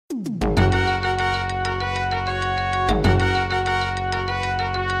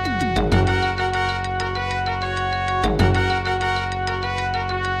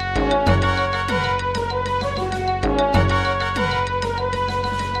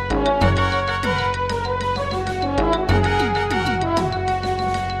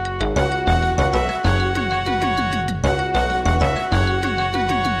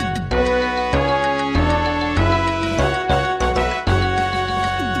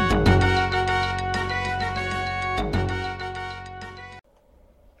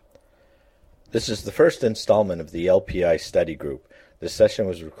This is the first installment of the LPI study group. This session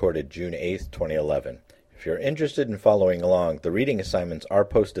was recorded June 8th, 2011. If you're interested in following along, the reading assignments are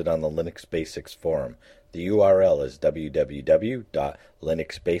posted on the Linux Basics forum. The URL is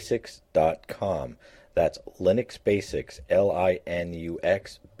www.linuxbasics.com. That's Linux Basics,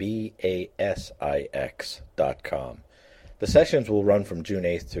 LINUXBASIX.com. The sessions will run from June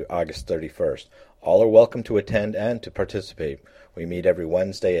 8th to August 31st. All are welcome to attend and to participate. We meet every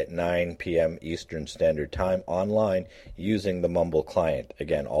Wednesday at 9 p.m. Eastern Standard Time online using the Mumble client.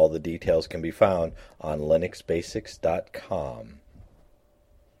 Again, all the details can be found on linuxbasics.com.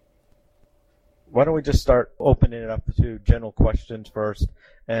 Why don't we just start opening it up to general questions first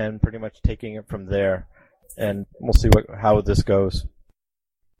and pretty much taking it from there, and we'll see how this goes.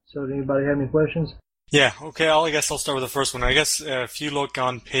 So does anybody have any questions? Yeah, okay, I guess I'll start with the first one. I guess if you look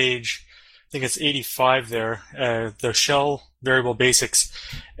on page, I think it's 85 there, the shell variable basics.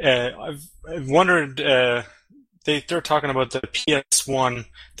 I've wondered, they're talking about the PS1,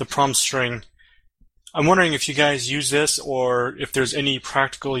 the prompt string. I'm wondering if you guys use this or if there's any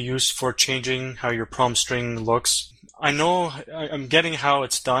practical use for changing how your prompt string looks. I know I'm getting how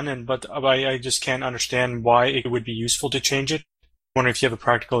it's done, but I just can't understand why it would be useful to change it. I'm wondering if you have a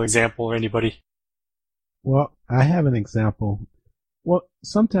practical example or anybody. Well, I have an example. Well,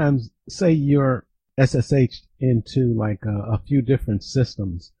 sometimes, say you're SSH into like a few different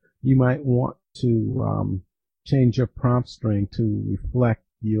systems, you might want to change your prompt string to reflect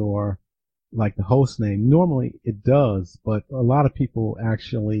your, like the host name. Normally it does, but a lot of people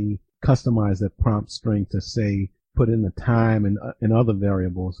actually customize that prompt string to say, put in the time and other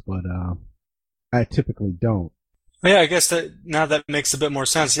variables, but I typically don't. Yeah, I guess that makes a bit more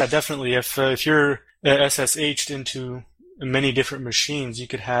sense. Yeah, definitely. If you're SSH'd into many different machines, you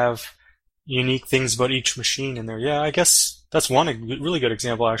could have unique things about each machine in there. Yeah, I guess that's one really good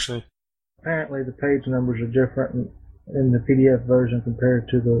example, actually. Apparently the page numbers are different in the PDF version compared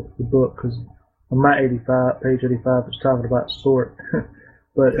to the book, because on my page 85, it's talking about sort.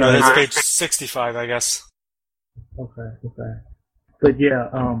 But no, that's page 65, I guess. Okay. But yeah,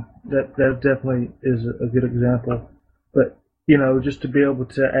 that definitely is a good example. But, just to be able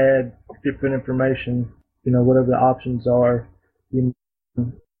to add different information, whatever the options are,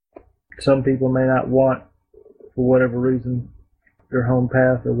 some people may not want, for whatever reason, their home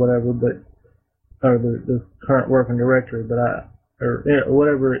path or whatever, or the current working directory, or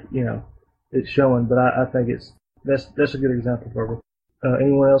whatever, it's showing. But I think that's a good example for it.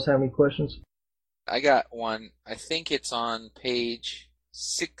 Anyone else have any questions? I got one. I think it's on page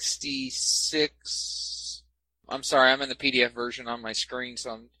 66. I'm sorry, I'm in the PDF version on my screen,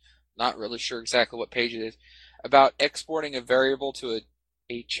 so I'm not really sure exactly what page it is. About exporting a variable to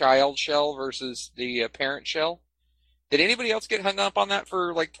a child shell versus the parent shell. Did anybody else get hung up on that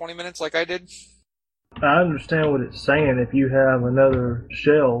for like 20 minutes like I did? I understand what it's saying. If you have another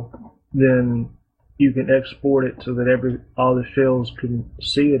shell, then you can export it so that all the shells can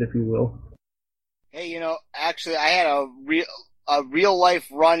see it, if you will. Hey, actually, I had a real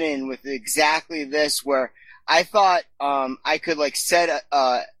life run-in with exactly this, where I thought I could like set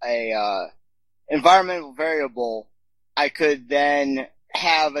a environmental variable. I could then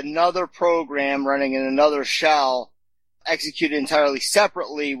have another program running in another shell, executed entirely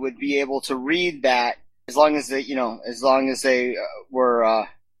separately, would be able to read that as long as they were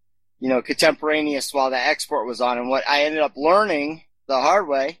contemporaneous while that export was on. And what I ended up learning the hard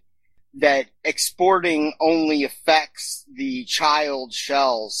way, that exporting only affects the child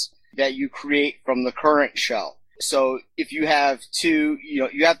shells that you create from the current shell. So if you have two,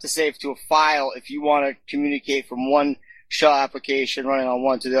 you have to save to a file if you want to communicate from one shell application running on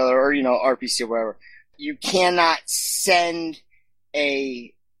one to the other, or, RPC or whatever. You cannot send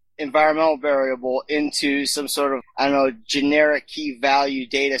a environmental variable into some sort of, generic key value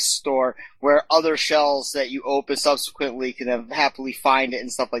data store where other shells that you open subsequently can then happily find it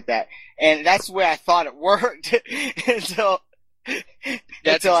and stuff like that. And that's the way I thought it worked until I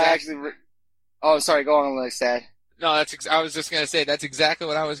actually. Oh, sorry. Go on, like that. No, I was just going to say that's exactly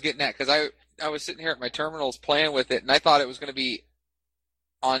what I was getting at, because I was sitting here at my terminals playing with it, and I thought it was going to be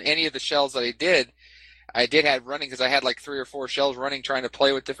on any of the shells that I did have running, because I had like 3 or 4 shells running trying to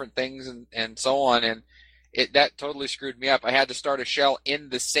play with different things and so on, and that totally screwed me up. I had to start a shell in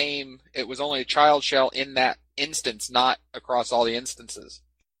the same, it was only a child shell in that instance, not across all the instances.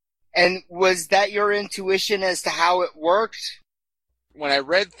 And was that your intuition as to how it worked? When I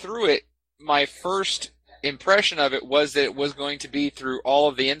read through it, my first impression of it was that it was going to be through all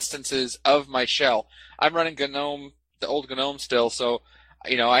of the instances of my shell. I'm running GNOME, the old GNOME still, so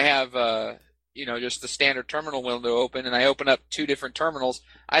I have just the standard terminal window open, and I open up two different terminals,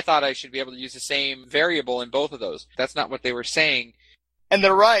 I thought I should be able to use the same variable in both of those. That's not what they were saying. And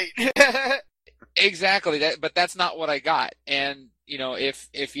they're right. Exactly, but that's not what I got. And,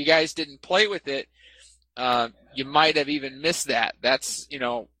 if you guys didn't play with it, you might have even missed that. That's,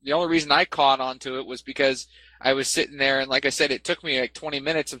 the only reason I caught onto it was because I was sitting there, and like I said, it took me like 20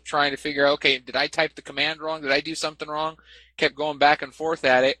 minutes of trying to figure out, okay, did I type the command wrong? Did I do something wrong? Kept going back and forth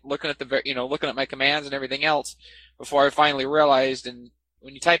at it, looking at my commands and everything else before I finally realized. And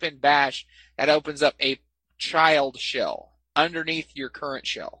when you type in bash, that opens up a child shell underneath your current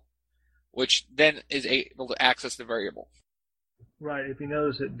shell, which then is able to access the variable. Right. If you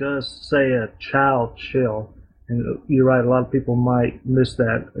notice, it does say a child shell. And you're right, a lot of people might miss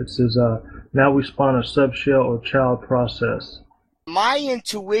that. It says, now we spawn a subshell or child process. My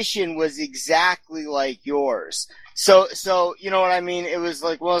intuition was exactly like yours. So you know what I mean? It was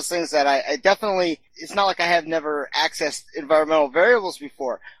like one of those things that I definitely, it's not like I have never accessed environmental variables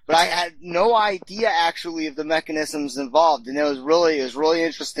before, but I had no idea actually of the mechanisms involved. And it was really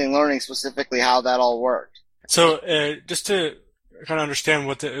interesting learning specifically how that all worked. So, just to kind of understand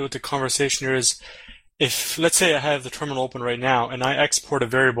what the conversation here is, if, let's say I have the terminal open right now and I export a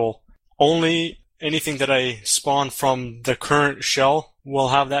variable, only anything that I spawn from the current shell will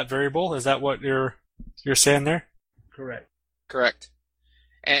have that variable? Is that what you're saying there? Correct.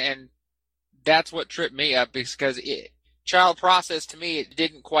 And that's what tripped me up, because child process to me, it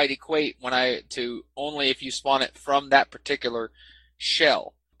didn't quite equate to only if you spawn it from that particular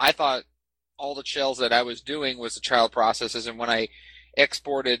shell. I thought all the shells that I was doing was the child processes, and when I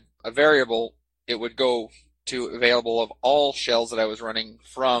exported a variable, it would go to available of all shells that I was running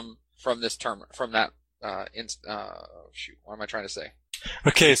from this term, from that, what am I trying to say?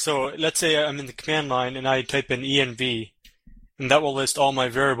 Okay, so let's say I'm in the command line and I type in env, and that will list all my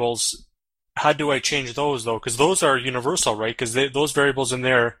variables. How do I change those, though? Because those are universal, right? Because those variables in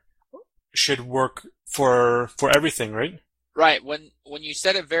there should work for everything, right? Right. When you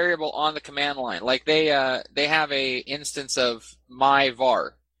set a variable on the command line, like they have a instance of my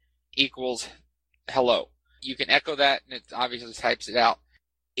var equals hello. You can echo that, and it obviously types it out.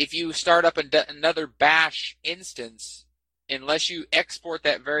 If you start up another bash instance, unless you export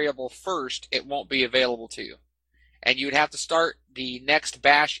that variable first, it won't be available to you. And you would have to start the next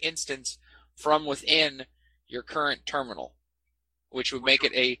bash instance from within your current terminal, which would make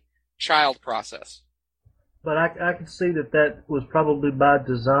it a child process. But I can see that was probably by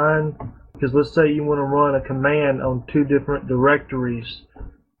design, because let's say you want to run a command on two different directories,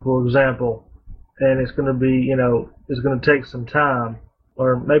 for example, and it's going to be, it's going to take some time,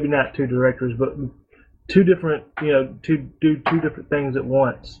 or maybe not two directories, but two different, to do two different things at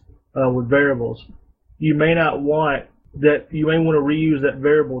once with variables. You may not want that, you may want to reuse that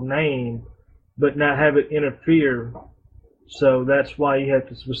variable name, but not have it interfere. So that's why you have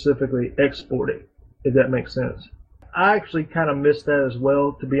to specifically export it, if that makes sense. I actually kind of missed that as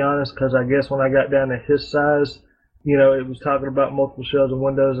well, to be honest, because I guess when I got down to his size, it was talking about multiple shells and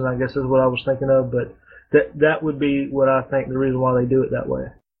windows, and I guess that's what I was thinking of, but that would be what I think the reason why they do it that way.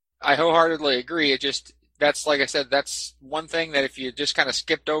 I wholeheartedly agree. That's like I said, that's one thing that if you just kind of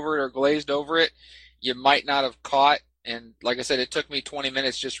skipped over it or glazed over it, you might not have caught. And like I said, it took me 20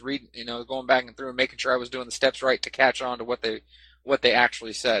 minutes just reading, going back and through and making sure I was doing the steps right to catch on to what they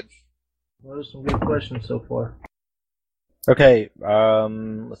actually said. Well, there's some good questions so far. Okay,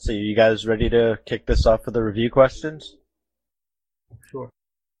 let's see. You guys ready to kick this off with the review questions? Sure.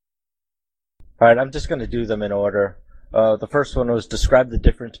 All right, I'm just going to do them in order. The first one was describe the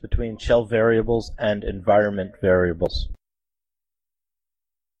difference between shell variables and environment variables.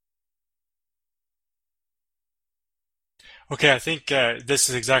 Okay, I think this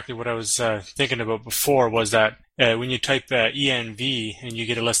is exactly what I was thinking about before, was that when you type env and you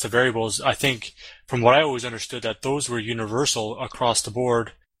get a list of variables, I think from what I always understood that those were universal across the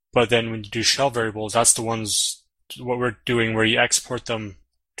board, but then when you do shell variables, that's the ones, what we're doing, where you export them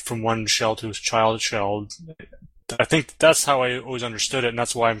from one shell to a child shell. I think that's how I always understood it, and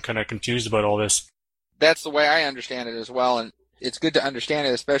that's why I'm kind of confused about all this. That's the way I understand it as well, and it's good to understand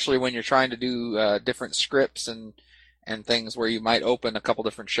it, especially when you're trying to do different scripts and things where you might open a couple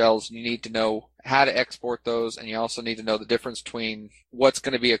different shells. You need to know how to export those, and you also need to know the difference between what's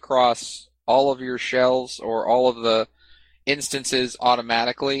going to be across all of your shells or all of the instances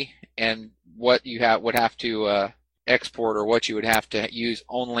automatically, and what you would have to export, or what you would have to use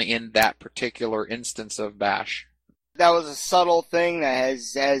only in that particular instance of bash. That was a subtle thing that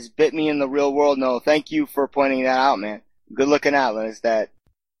has bit me in the real world. No, thank you for pointing that out, man. Good looking out, Liz.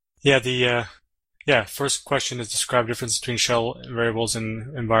 Yeah, first question is describe the difference between shell variables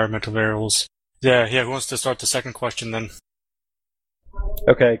and environmental variables. Yeah, who wants to start the second question then?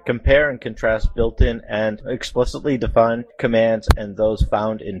 Okay, compare and contrast built-in and explicitly defined commands and those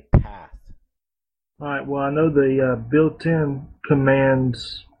found in path. All right. Well, I know the built-in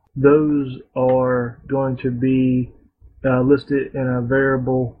commands; those are going to be listed in a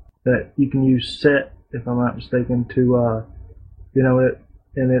variable that you can use set, if I'm not mistaken, to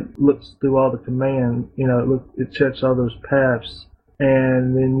it looks through all the commands. It checks all those paths,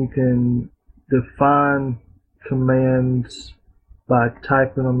 and then you can define commands by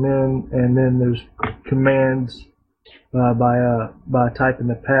typing them in, and then there's commands by typing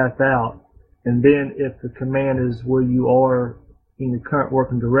the path out. And then if the command is where you are in your current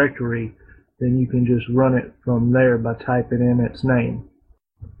working directory, then you can just run it from there by typing in its name.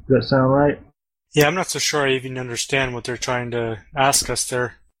 Does that sound right? Yeah, I'm not so sure I even understand what they're trying to ask us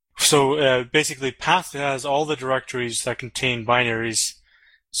there. So basically, path has all the directories that contain binaries,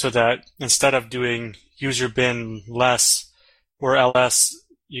 so that instead of doing user bin less or ls,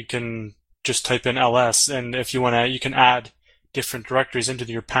 you can just type in ls, and if you want to, you can add different directories into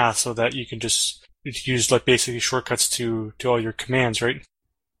your path so that you can just use like basically shortcuts to all your commands, right?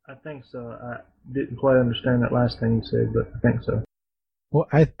 I think so. I didn't quite understand that last thing you said, but I think so. Well,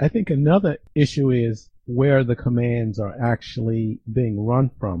 I think another issue is where the commands are actually being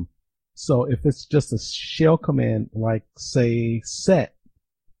run from. So if it's just a shell command like, say, set,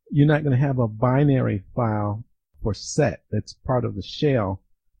 you're not going to have a binary file for set that's part of the shell.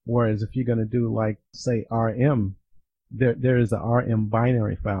 Whereas if you're going to do like, say, rm, there is a rm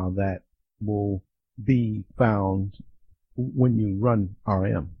binary file that will be found when you run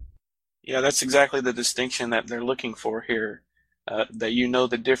rm. Yeah, that's exactly the distinction that they're looking for here. That you know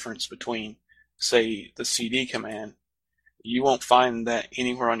the difference between, say, the cd command. You won't find that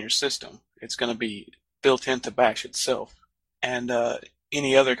anywhere on your system. It's going to be built into bash itself. And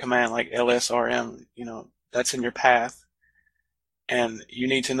any other command like lsrm, that's in your path. And you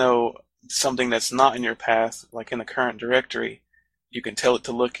need to know something that's not in your path, like in the current directory. You can tell it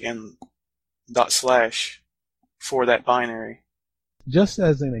to look in // for that binary. Just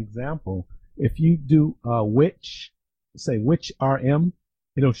as an example, if you do which rm,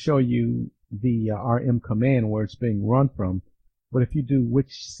 it'll show you the rm command where it's being run from. But if you do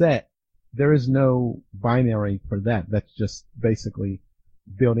which set, there is no binary for that. That's just basically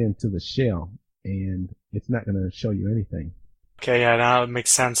built into the shell, and it's not going to show you anything. Okay, yeah, now it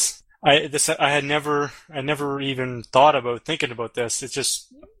makes sense. I had never even thought about thinking about this. It's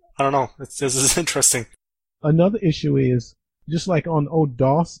just, I don't know. This is interesting. Another issue is, just like on old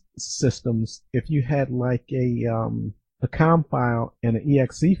DOS systems, if you had like a COM file and an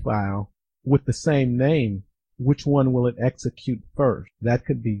exe file with the same name, which one will it execute first? That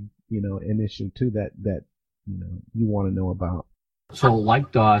could be, an issue too that you want to know about. So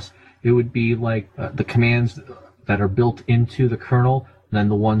like DOS, it would be like the commands that are built into the kernel, and then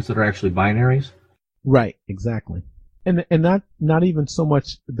the ones that are actually binaries? Right, exactly. And not even so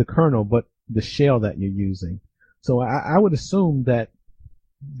much the kernel, but the shell that you're using. So I would assume that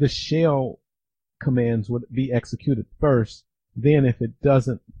the shell commands would be executed first. Then if it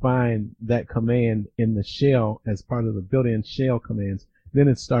doesn't find that command in the shell as part of the built-in shell commands, then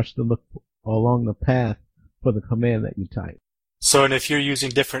it starts to look along the path for the command that you type. So, and if you're using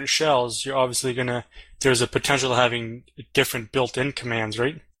different shells, you're obviously there's a potential of having different built-in commands,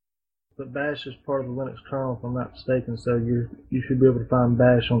 right? But bash is part of the Linux kernel, if I'm not mistaken, so you should be able to find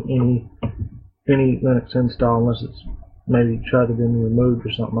bash on any Linux install, unless it's maybe tried to be removed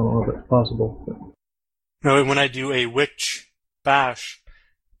or something. I don't know if that's possible. But. No, when I do a which bash,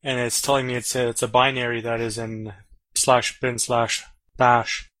 and it's telling me it's a binary that is in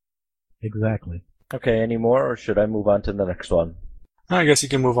 /bin/bash. Exactly. Okay, any more, or should I move on to the next one? I guess you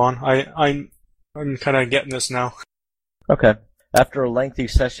can move on. I'm kind of getting this now. Okay. After a lengthy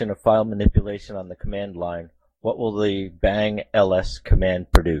session of file manipulation on the command line, what will the bang ls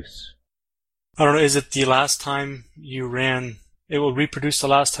command produce? I don't know, is it the last time you ran, it will reproduce the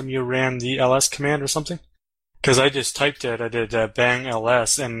last time you ran the ls command or something? Because I just typed it, I did bang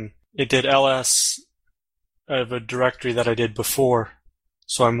ls, and it did ls of a directory that I did before.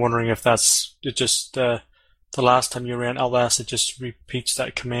 So I'm wondering if that's just the last time you ran ls, it just repeats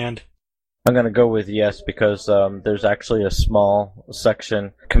that command. I'm going to go with yes, because there's actually a small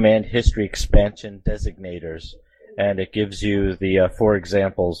section, command history expansion designators, and it gives you the 4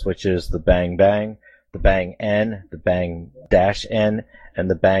 examples, which is the bang bang, the bang n, the bang -n, and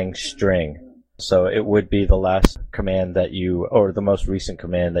the bang string. So it would be the last command or the most recent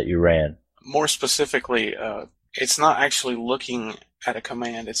command that you ran. More specifically, it's not actually looking at a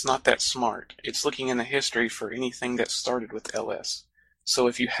command. It's not that smart. It's looking in the history for anything that started with ls. So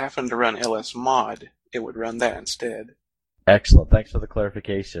if you happen to run lsmod, it would run that instead. Excellent. Thanks for the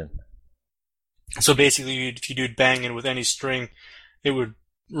clarification. So basically, if you do banging with any string, it would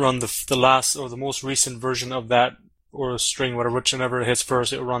run the last or the most recent version of that, or a string, whatever, whichever it hits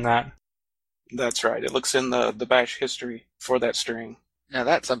first, it will run that. That's right. It looks in the bash history for that string. Now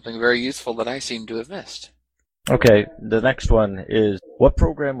that's something very useful that I seem to have missed. Okay, the next one is, what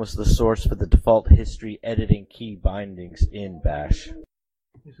program was the source for the default history editing key bindings in bash?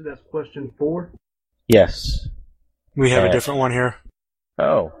 You said that's question 4? Yes. We have a different one here.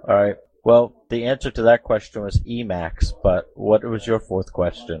 Oh, alright. Well, the answer to that question was Emacs, but what was your fourth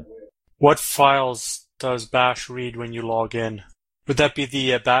question? What files does bash read when you log in? Would that be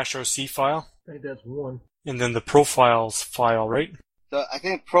the bash RC file? I think that's 1. And then the profiles file, right? I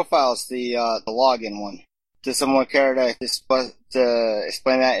think profile's the login one. Does someone care to explain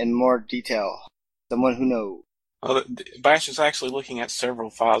that in more detail? Someone who knows. Well, bash is actually looking at several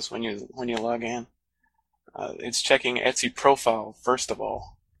files when you log in. It's checking Etsy profile first of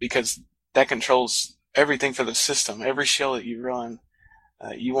all, because that controls everything for the system. Every shell that you run,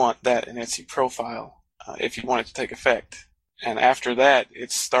 you want that in Etsy profile if you want it to take effect. And after that,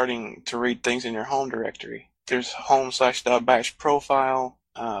 it's starting to read things in your home directory. There's home/.bash profile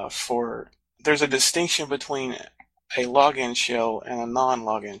there's a distinction between a login shell and a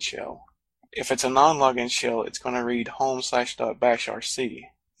non-login shell. If it's a non-login shell, it's going to read home/.bashrc.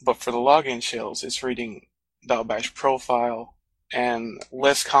 But for the login shells, it's reading .bash profile and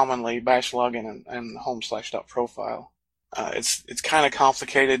less commonly bash login and home/.profile. It's kind of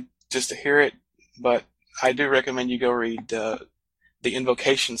complicated just to hear it, but I do recommend you go read the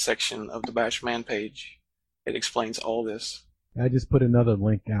invocation section of the bash man page. It explains all this. I just put another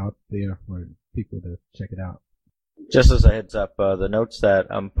link out there for people to check it out. Just as a heads up, the notes that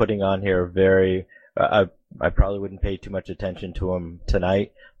I'm putting on here are very, I probably wouldn't pay too much attention to them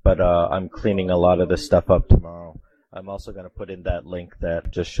tonight, but I'm cleaning a lot of this stuff up tomorrow. I'm also going to put in that link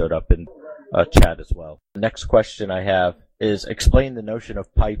that just showed up in chat as well. The next question I have is, explain the notion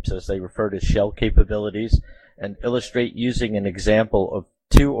of pipes as they refer to shell capabilities and illustrate using an example of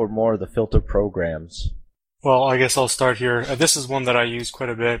 2 or more of the filter programs. Well, I guess I'll start here. This is one that I use quite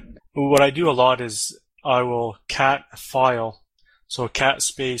a bit. What I do a lot is I will cat a file, so a cat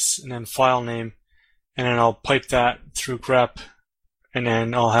space and then file name, and then I'll pipe that through grep, and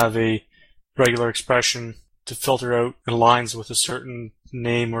then I'll have a regular expression to filter out the lines with a certain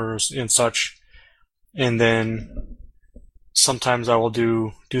name or and such. And then sometimes I will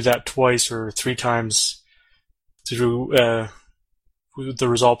do that twice or 3 times through the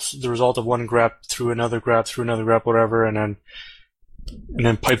result of one grep through another grep, whatever, and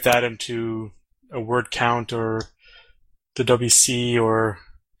then pipe that into a word count or the WC or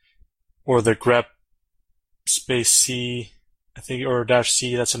the grep space C, I think, or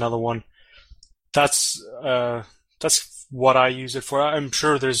 -C. That's another one. That's what I use it for. I'm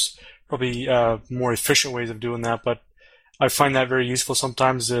sure there's probably more efficient ways of doing that, but I find that very useful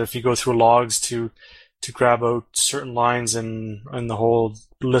sometimes if you go through logs to grab out certain lines and the whole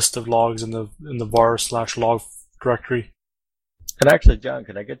list of logs in the var/log directory. And actually, John,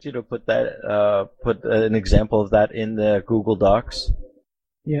 can I get you to put an example of that in the Google Docs?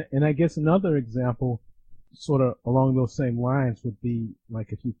 Yeah, and I guess another example, sort of along those same lines, would be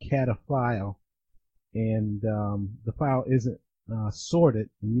like if you cat a file and the file isn't sorted,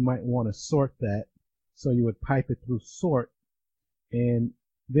 and you might want to sort that, so you would pipe it through sort, and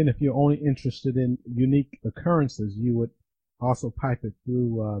then if you're only interested in unique occurrences, you would also pipe it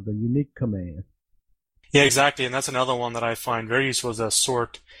through the unique command. Yeah, exactly, and that's another one that I find very useful is a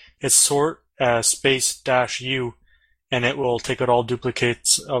sort. It's sort space -u, and it will take out all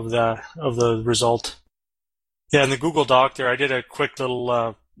duplicates of the result. Yeah, in the Google Doc there, I did a quick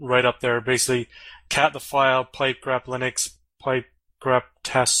little write-up there. Basically, cat the file, pipe grep Linux, pipe grep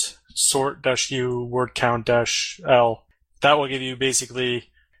test, sort -u, word count -l. That will give you basically...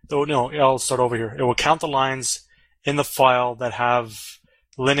 Oh, no, I'll start over here. It will count the lines in the file that have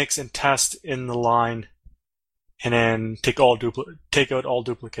Linux and test in the line, and then take out all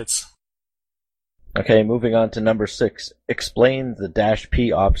duplicates. Okay, moving on to number 6. Explain the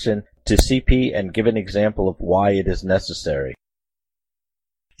 -p option to CP and give an example of why it is necessary.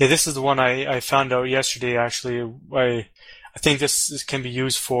 Yeah, this is the one I found out yesterday, actually. I think this can be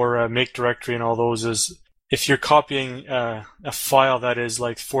used for make directory and all those. Is if you're copying a file that is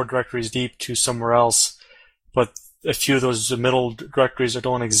like 4 directories deep to somewhere else, but a few of those middle directories that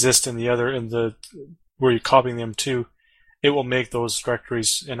don't exist in where you're copying them to, it will make those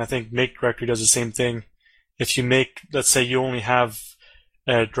directories. And I think make directory does the same thing. If you make, let's say you only have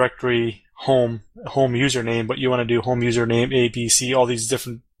a directory home username, but you want to do home username A, B, C, all these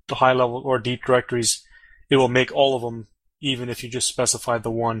different high level or deep directories, it will make all of them even if you just specify the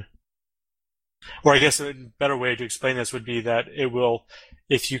one. Or I guess a better way to explain this would be that it will,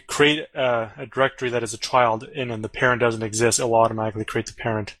 if you create a directory that is a child and then the parent doesn't exist, it will automatically create the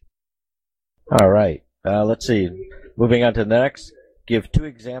parent. All right. Let's see. Moving on to the next. Give 2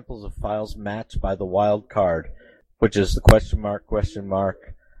 examples of files matched by the wildcard, which is the question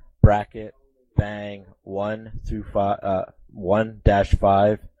mark, bracket, bang, 1 through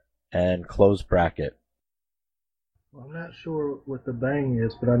 1-5, and close bracket. Well, I'm not sure what the bang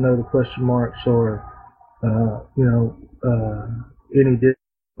is, but I know the question marks are, any digit.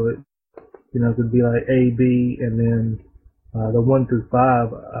 Could be like A, B, and then the 1 through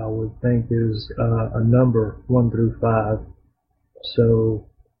 5, I would think is a number 1 through 5. So,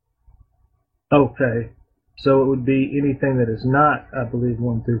 okay. So it would be anything that is not, I believe,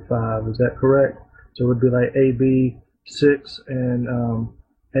 1 through 5. Is that correct? So it would be like AB 6 and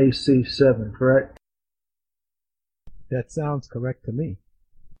AC 7, correct? That sounds correct to me.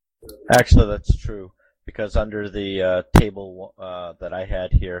 Actually, that's true, because under the table that I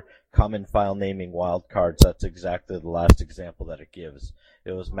had here, common file naming wildcards, that's exactly the last example that it gives.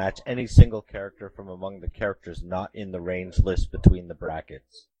 It was match any single character from among the characters not in the range list between the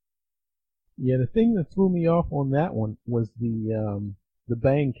brackets. Yeah, the thing that threw me off on that one was the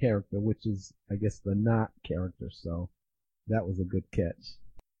bang character, which is, I guess, the not character, so that was a good catch.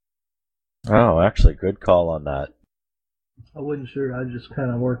 Oh, actually, good call on that. I wasn't sure. I just kind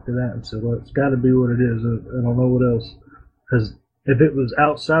of worked it out and said, well, it's got to be what it is. I don't know what else. Because if it was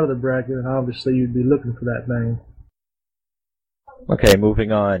outside of the bracket, then obviously you'd be looking for that bang. Okay,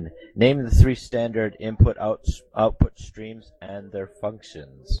 moving on. Name the 3 standard input-output streams and their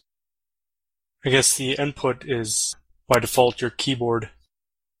functions. I guess the input is, by default, your keyboard.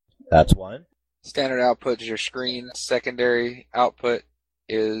 That's one. Standard output is your screen. Secondary output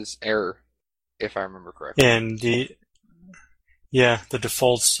is error, if I remember correctly. And the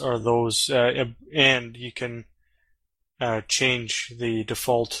defaults are those, and you can change the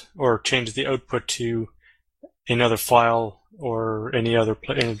default or change the output to another file or any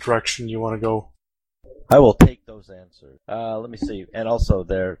direction you want to go. I will take those answers. Let me see. And also,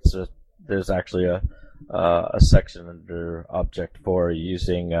 there's actually a section under Object for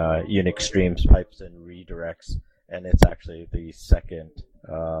using Unix streams, pipes, and redirects, and it's actually the second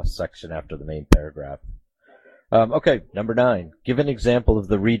section after the main paragraph. Okay, number 9. Give an example of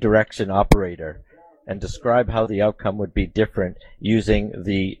the redirection operator and describe how the outcome would be different using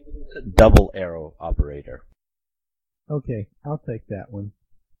the double arrow operator. Okay, I'll take that one.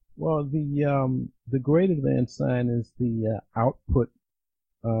 Well, the greater than sign is the output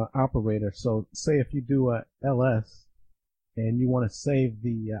operator. So say if you do a ls and you want to save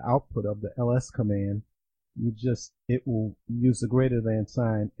the output of the ls command, it will use the greater than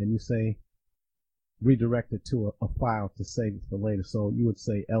sign and you say redirect it to a file to save it for later. So you would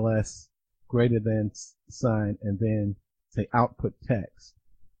say ls greater than sign and then say output text.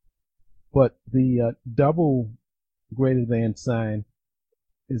 But the double greater than sign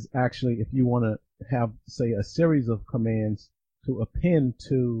is actually if you want to have, say, a series of commands to append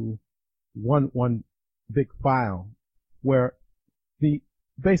to one big file, where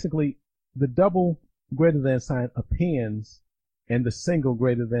basically the double greater than sign appends and the single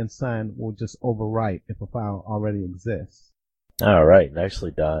greater than sign will just overwrite if a file already exists. All right,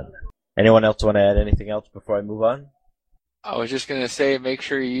 nicely done. Anyone else want to add anything else before I move on? I was just going to say, make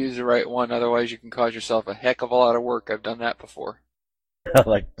sure you use the right one, otherwise you can cause yourself a heck of a lot of work. I've done that before. I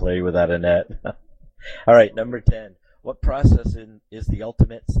like play without a net. All right, number 10. What process is the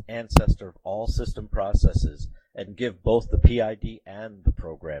ultimate ancestor of all system processes, and give both the PID and the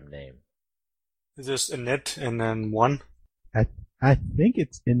program name? Is this init and then 1? I think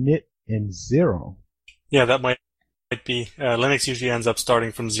it's init and 0. Yeah, that might be. Linux usually ends up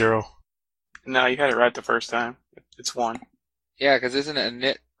starting from 0. No, you had it right the first time. It's 1. Yeah, because isn't it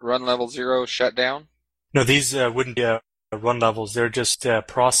init run level 0 shutdown? No, these wouldn't be run levels. They're just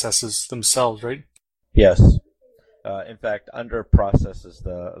processes themselves, right? Yes. In fact, under processes,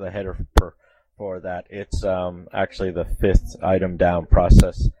 the header for that, it's actually the 5th item down,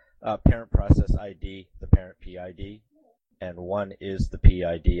 process, parent process ID, the parent PID, and 1 is the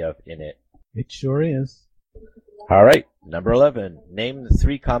PID of init. It sure is. All right, number 11. Name the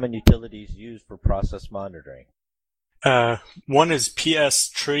 3 common utilities used for process monitoring. One is PS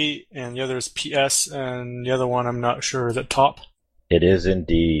tree, and the other is PS, and the other one I'm not sure is at top. It is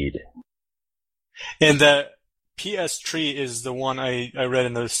indeed. And the PS tree is the one I read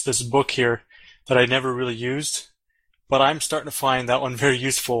in this book here that I never really used, but I'm starting to find that one very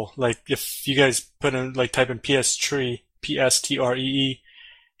useful. Like if you guys type in PS3, PSTREE,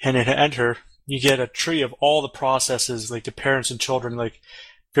 and hit enter, you get a tree of all the processes, like the parents and children, like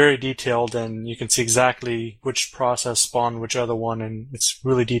very detailed, and you can see exactly which process spawned which other one, and it's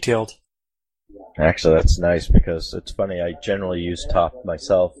really detailed. Actually, that's nice because it's funny. I generally use top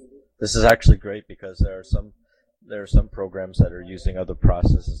myself. This is actually great because there are some programs that are using other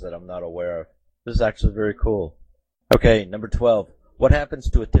processes that I'm not aware of. This is actually very cool. Okay, number 12. What happens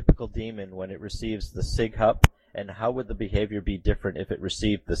to a typical daemon when it receives the SIG hup, and how would the behavior be different if it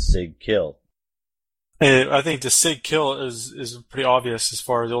received the SIG kill? I think the SIG kill is pretty obvious as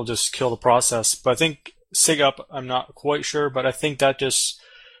far as it'll just kill the process. But I think SIG up, I'm not quite sure, but I think that just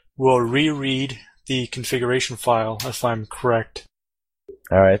will reread the configuration file, if I'm correct.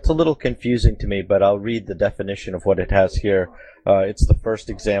 Alright, it's a little confusing to me, but I'll read the definition of what it has here. It's the first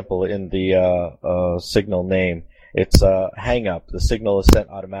example in the signal name. It's hang up. The signal is sent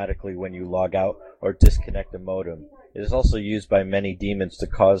automatically when you log out or disconnect a modem. It is also used by many daemons to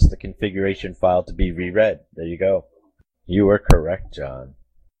cause the configuration file to be reread. There you go. You were correct, John.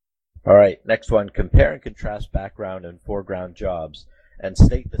 Alright, next one. Compare and contrast background and foreground jobs, and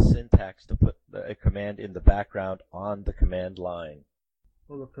state the syntax to put a command in the background on the command line.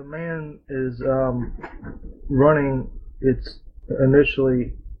 Well, the command is running. It's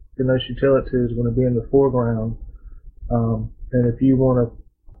initially, the note you tell it to is going to be in the foreground. And if you want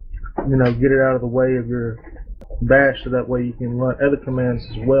to, get it out of the way of your bash, so that way you can run other commands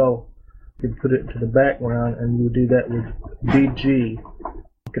as well, you can put it into the background, and you would do that with BG.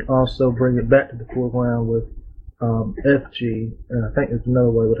 You can also bring it back to the foreground with FG, and I think there's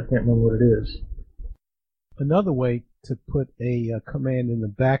another way, but I can't remember what it is. Another way to put a command in the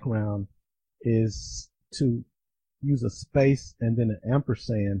background is to use a space and then an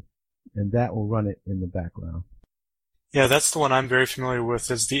ampersand, and that will run it in the background. Yeah, that's the one I'm very familiar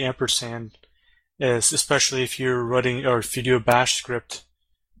with, is the ampersand, especially if you're running, or if you do a bash script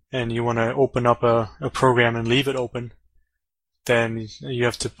and you want to open up a program and leave it open, then you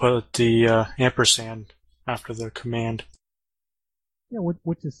have to put the ampersand after the command. Yeah,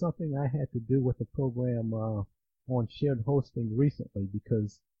 which is something I had to do with a program on shared hosting recently,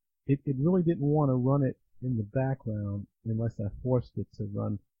 because it really didn't want to run it in the background unless I forced it to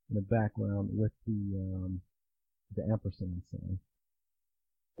run in the background with the ampersand sign.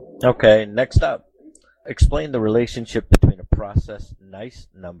 Okay, next up. Explain the relationship between a process nice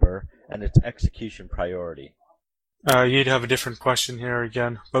number and its execution priority. You'd have a different question here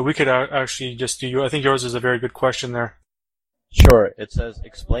again, but we could actually just do I think yours is a very good question there. Sure, it says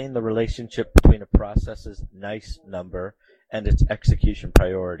explain the relationship between a process's nice number and its execution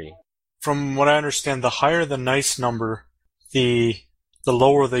priority. From what I understand, the higher the nice number, the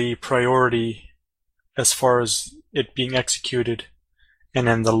lower the priority as far as it being executed, and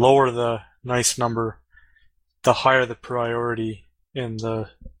then the lower the nice number, the higher the priority in the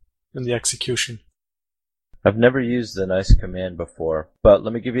execution. I've never used the nice command before, but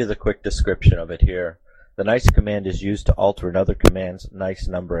let me give you the quick description of it here. The nice command is used to alter another command's nice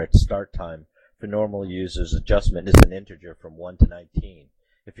number at start time. For normal users, adjustment is an integer from 1 to 19.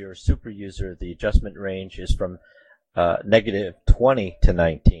 If you're a super user, the adjustment range is from negative 20 to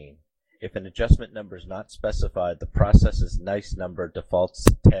 19. If an adjustment number is not specified, the process's nice number defaults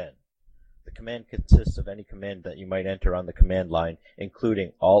to 10. The command consists of any command that you might enter on the command line,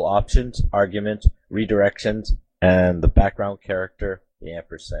 including all options, arguments, redirections, and the background character, the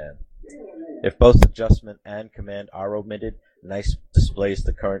ampersand. If both adjustment and command are omitted, nice displays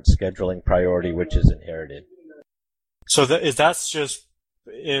the current scheduling priority which is inherited. So that's just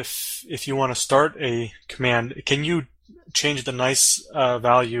if you want to start a command, can you change the nice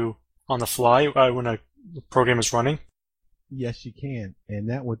value on the fly when a program is running? Yes, you can, and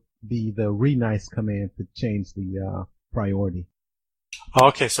that would be the renice command to change the priority.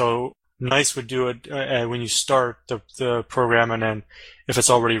 Okay, so nice would do it when you start the program, and then if it's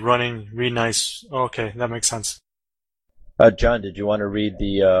already running, renice. Okay, that makes sense. John, did you want to read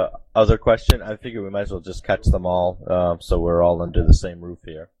the other question? I figure we might as well just catch them all, so we're all under the same roof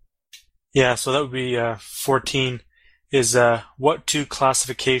here. Yeah, so that would be 14. Is what two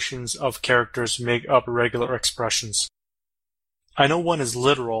classifications of characters make up regular expressions? I know one is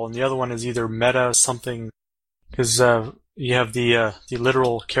literal, and the other one is either meta something, because you have the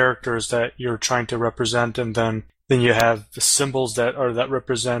literal characters that you're trying to represent, and then you have the symbols that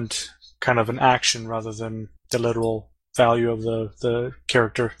represent kind of an action rather than the literal value of the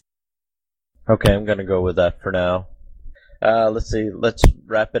character. Okay, I'm going to go with that for now. Let's see. Let's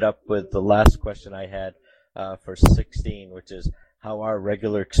wrap it up with the last question I had for 16, which is, how are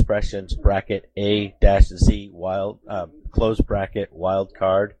regular expressions bracket A dash Z close bracket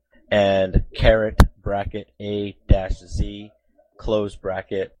wildcard and caret bracket A dash Z close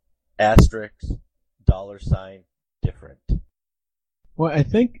bracket asterisk $sign different? Well, I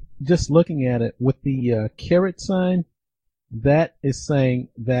think just looking at it with the caret sign, that is saying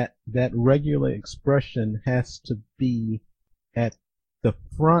that that regular expression has to be at the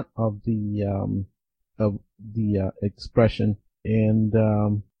front of the expression,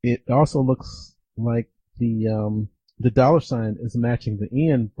 and it also looks like the $sign is matching the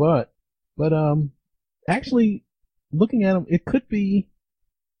end, but actually looking at them, it could be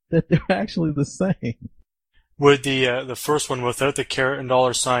that they're actually the same. Would the first one without the caret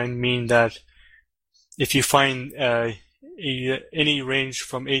and $sign mean that if you find any range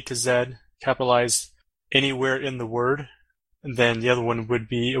from A to Z capitalized anywhere in the word, then the other one would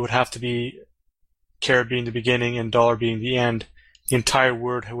have to be caret being the beginning and dollar being the end. The entire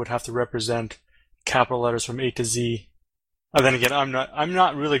word would have to represent capital letters from A to Z. And then again, I'm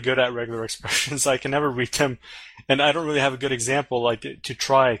not really good at regular expressions. I can never read them, and I don't really have a good example to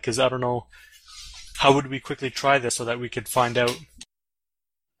try, because I don't know how would we quickly try this so that we could find out.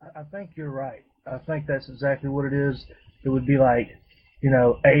 I think you're right. I think that's exactly what it is. It would be like,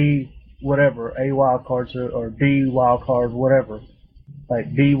 A whatever, A wild cards or B wild card, whatever,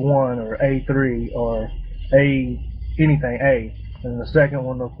 like B1 or A3 or A anything A. And the second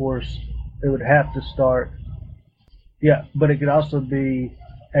one, of course, it would have to start. Yeah, but it could also be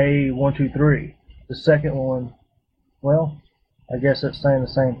A123. The second one, well, I guess it's saying the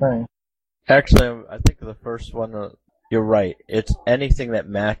same thing. Actually, I think the first one, you're right. It's anything that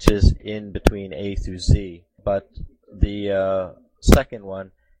matches in between A through Z, but the second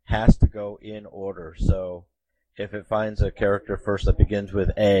one has to go in order. So if it finds a character first that begins with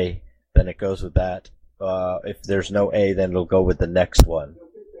A, then it goes with that. If there's no A, then it'll go with the next one.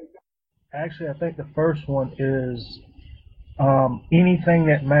 Actually, I think the first one is anything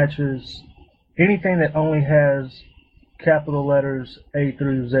that only has capital letters A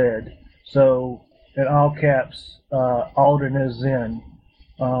through Z. So in all caps, Alden is Zen,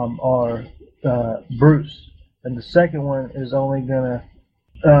 or Bruce. And the second one is only gonna,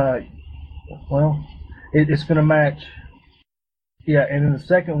 it's gonna match. Yeah, and in the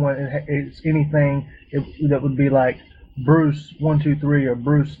second one, it's anything that would be like Bruce 123 or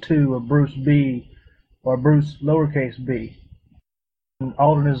Bruce 2 or Bruce B or Bruce lowercase b. And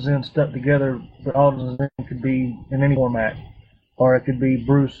Alden is Zen stuck together, but Alden is Zen could be in any format, or it could be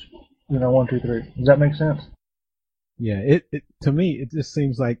Bruce, 1, 2, 3. Does that make sense? Yeah, it to me, it just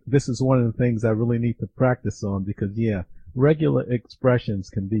seems like this is one of the things I really need to practice on, because regular expressions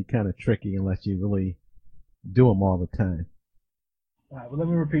can be kind of tricky unless you really do them all the time. All right, well, let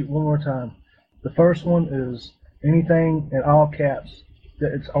me repeat one more time. The first one is anything in all caps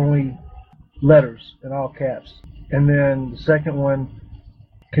that it's only letters in all caps. And then the second one,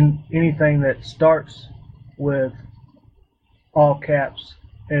 anything that starts with all caps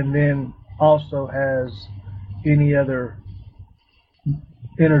and then also has any other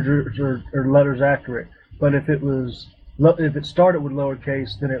integers or letters after it. But if it started with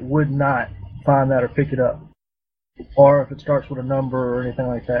lowercase, then it would not find that or pick it up. Or if it starts with a number or anything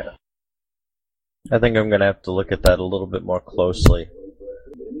like that. I think I'm going to have to look at that a little bit more closely.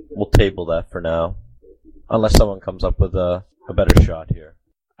 We'll table that for now, unless someone comes up with a better shot here.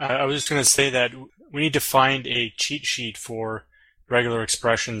 I was just going to say that we need to find a cheat sheet for regular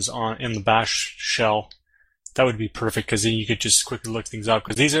expressions in the bash shell. That would be perfect, because then you could just quickly look things up.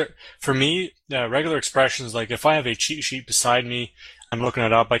 Because these are, for me, regular expressions, like if I have a cheat sheet beside me, I'm looking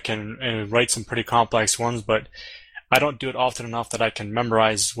it up, I can write some pretty complex ones, but I don't do it often enough that I can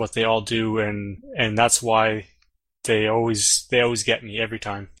memorize what they all do, and that's why they always get me every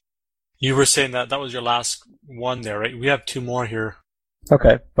time. You were saying that was your last one there, right? We have two more here.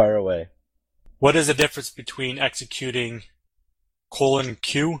 Okay, fire away. What is the difference between executing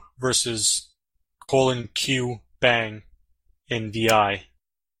 :Q versus :Q bang in VI?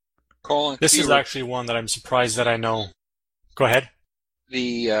 This is actually one that I'm surprised that I know. Go ahead.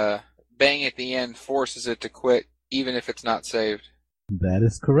 The bang at the end forces it to quit, even if it's not saved. That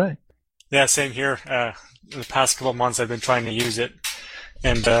is correct. Yeah, same here. In the past couple of months, I've been trying to use it,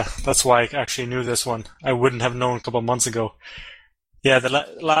 and that's why I actually knew this one. I wouldn't have known a couple of months ago. Yeah, the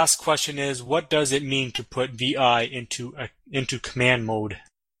last question is, what does it mean to put VI into command mode?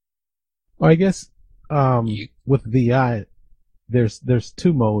 Well, I guess with VI, there's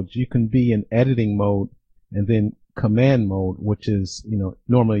two modes. You can be in editing mode, and then command mode, which is,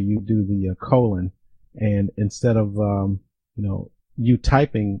 normally you do the colon, and instead of you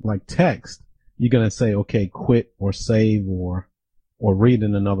typing like text, you're gonna say, okay, quit or save or or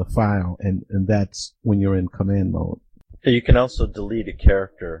reading another file, and that's when you're in command mode. You can also delete a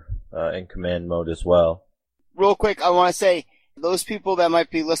character in command mode as well. Real quick, I want to say, those people that might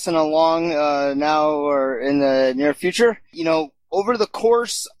be listening along now or in the near future, over the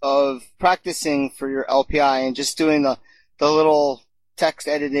course of practicing for your LPI and just doing the little text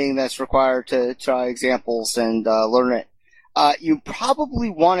editing that's required to try examples and learn it, you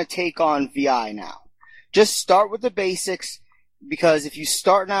probably want to take on VI now. Just start with the basics, because if you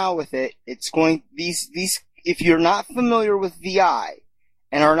start now with it, it's going if you're not familiar with VI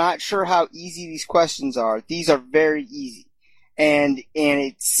and are not sure how easy these questions are, these are very easy. And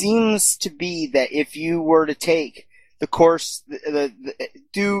it seems to be that if you were to take the course,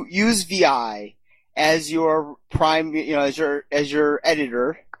 use VI as your prime, as your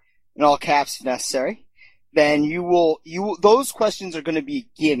editor, in all caps if necessary, then those questions are going to be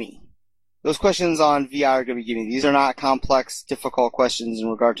gimme. Those questions on VI are going to be gimme. These are not complex, difficult questions in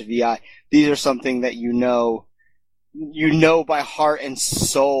regard to VI. These are something that you know by heart and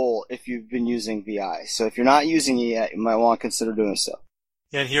soul if you've been using VI. So if you're not using it yet, you might want to consider doing so.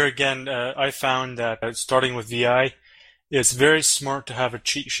 Yeah, and here again, I found that starting with VI, it's very smart to have a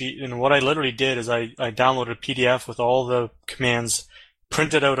cheat sheet. And what I literally did is I downloaded a PDF with all the commands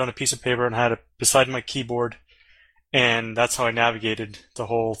printed out on a piece of paper and had it beside my keyboard. And that's how I navigated the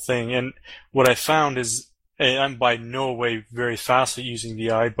whole thing. And what I found is I'm by no way very fast at using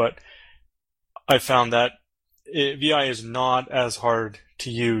VI, but I found that VI is not as hard to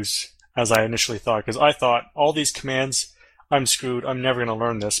use as I initially thought, because I thought all these commands, I'm screwed, I'm never going to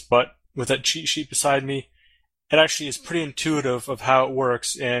learn this. But with that cheat sheet beside me, it actually is pretty intuitive of how it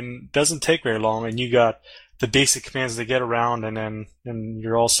works and doesn't take very long, and you got the basic commands to get around, and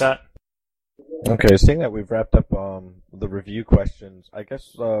you're all set. Okay, seeing that we've wrapped up the review questions, I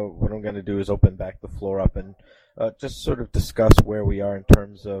guess what I'm going to do is open back the floor up and just sort of discuss where we are in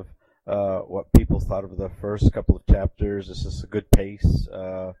terms of what people thought of the first couple of chapters. Is this a good pace?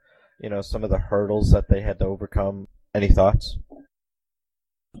 Some of the hurdles that they had to overcome. Any thoughts?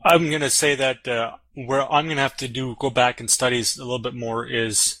 I'm going to say that where I'm going to have to go back and study a little bit more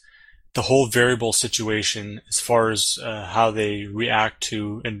is the whole variable situation, as far as how they react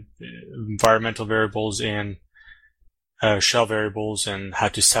to environmental variables and shell variables, and how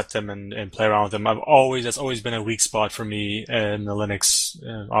to set them and play around with them. That's always been a weak spot for me in the Linux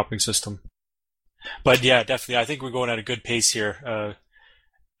operating system. But yeah, definitely, I think we're going at a good pace here.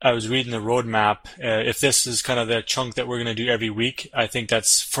 I was reading the roadmap. If this is kind of the chunk that we're going to do every week, I think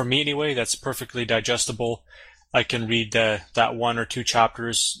that's, for me anyway, that's perfectly digestible. I can read that 1 or 2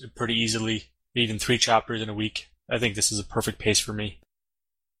 chapters pretty easily, even 3 chapters in a week. I think this is a perfect pace for me.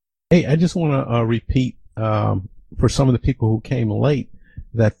 Hey, I just want to repeat for some of the people who came late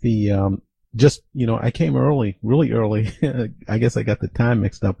that I came early, really early. I guess I got the time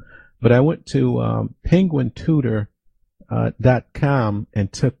mixed up, but I went to penguintutor.com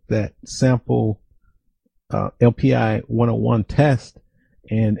and took that sample LPI 101 test.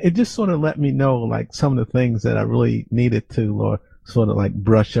 And it just sort of let me know, like, some of the things that I really needed to sort of like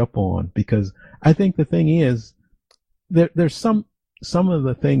brush up on, because I think the thing is there's some of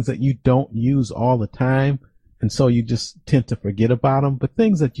the things that you don't use all the time, and so you just tend to forget about them. But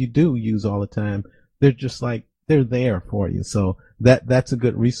things that you do use all the time, they're just like, they're there for you. So that's a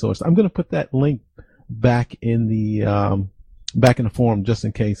good resource. I'm going to put that link back in the forum just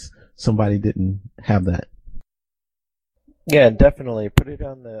in case somebody didn't have that. Yeah, definitely. Put it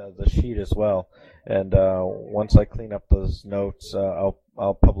on the sheet as well. And once I clean up those notes,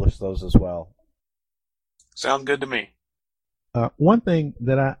 I'll publish those as well. Sounds good to me. One thing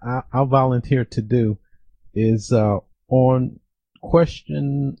that I'll volunteer to do is on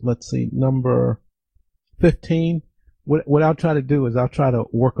question, number 15. What I'll try to do is I'll try to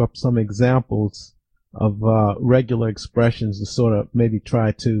work up some examples of regular expressions to sort of maybe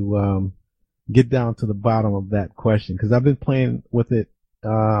try to get down to the bottom of that question, because I've been playing with it,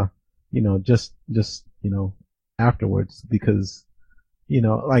 just afterwards, because,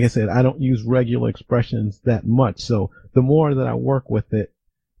 like I said, I don't use regular expressions that much. So the more that I work with it,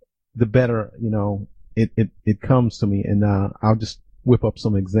 the better, it comes to me. And I'll just whip up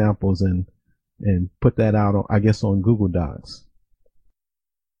some examples and put that out, on Google Docs.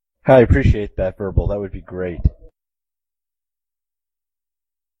 I appreciate that, Verbal. That would be great.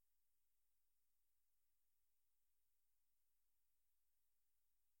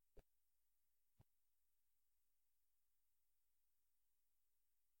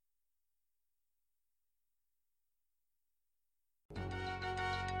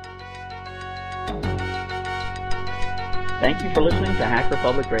 Thank you for listening to Hacker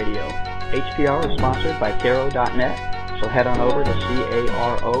Public Radio. HPR is sponsored by Caro.net, So head on over to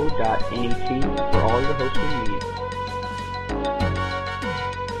caro.net for all your hosting needs.